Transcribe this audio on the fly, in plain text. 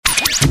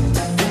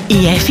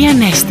Η Εφη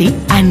Ανέστη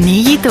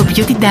ανοίγει το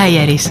Beauty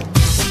Diaries.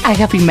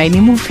 Αγαπημένοι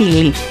μου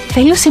φίλοι,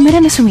 θέλω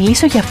σήμερα να σου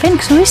μιλήσω για Feng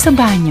Shui στο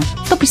μπάνιο.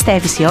 Το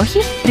πιστεύεις ή όχι?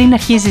 Πριν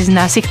αρχίζεις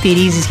να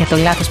συχτηρίζεις για το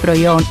λάθος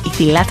προϊόν ή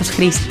τη λάθος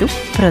χρήση του,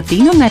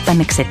 προτείνω να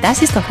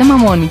επανεξετάσεις το θέμα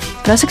μόνη.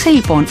 Πρόσεξε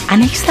λοιπόν,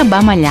 αν έχεις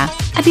θαμπά μαλλιά,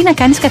 αντί να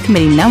κάνεις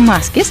καθημερινά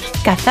μάσκες,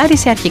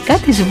 καθάρισε αρχικά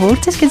τις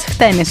βούρτσες και τις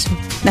χτένες σου.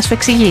 Να σου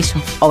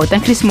εξηγήσω.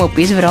 Όταν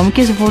χρησιμοποιείς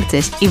βρώμικες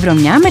βούρτσες, η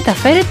βρωμιά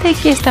μεταφέρεται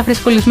και στα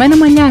φρεσκολισμένα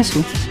μαλλιά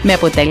σου, με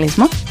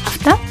αποτέλεσμα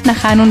αυτά να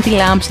χάνουν τη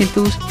λάμψη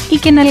τους ή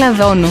και να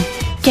λαδώνουν.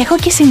 Και έχω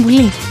και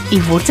συμβουλή. Οι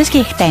βούρτσες και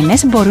οι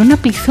χτένες μπορούν να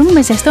πληθούν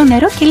με ζεστό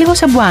νερό και λίγο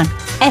σαμπουάν.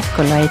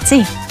 Εύκολο, έτσι?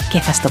 Και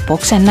θα στο πω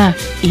ξανά.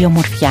 Η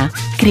ομορφιά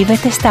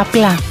κρύβεται στα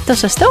απλά. Το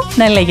σωστό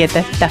να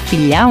λέγεται τα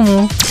φιλιά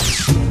μου.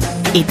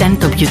 Ήταν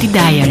το Beauty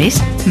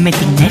Diaries με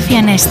την Εφη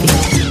Ανέστη.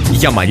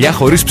 Για μαλλιά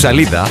χωρίς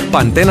ψαλίδα,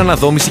 Παντέν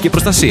αναδόμηση και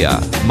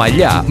προστασία.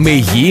 Μαλλιά με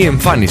υγιή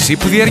εμφάνιση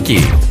που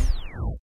διαρκεί.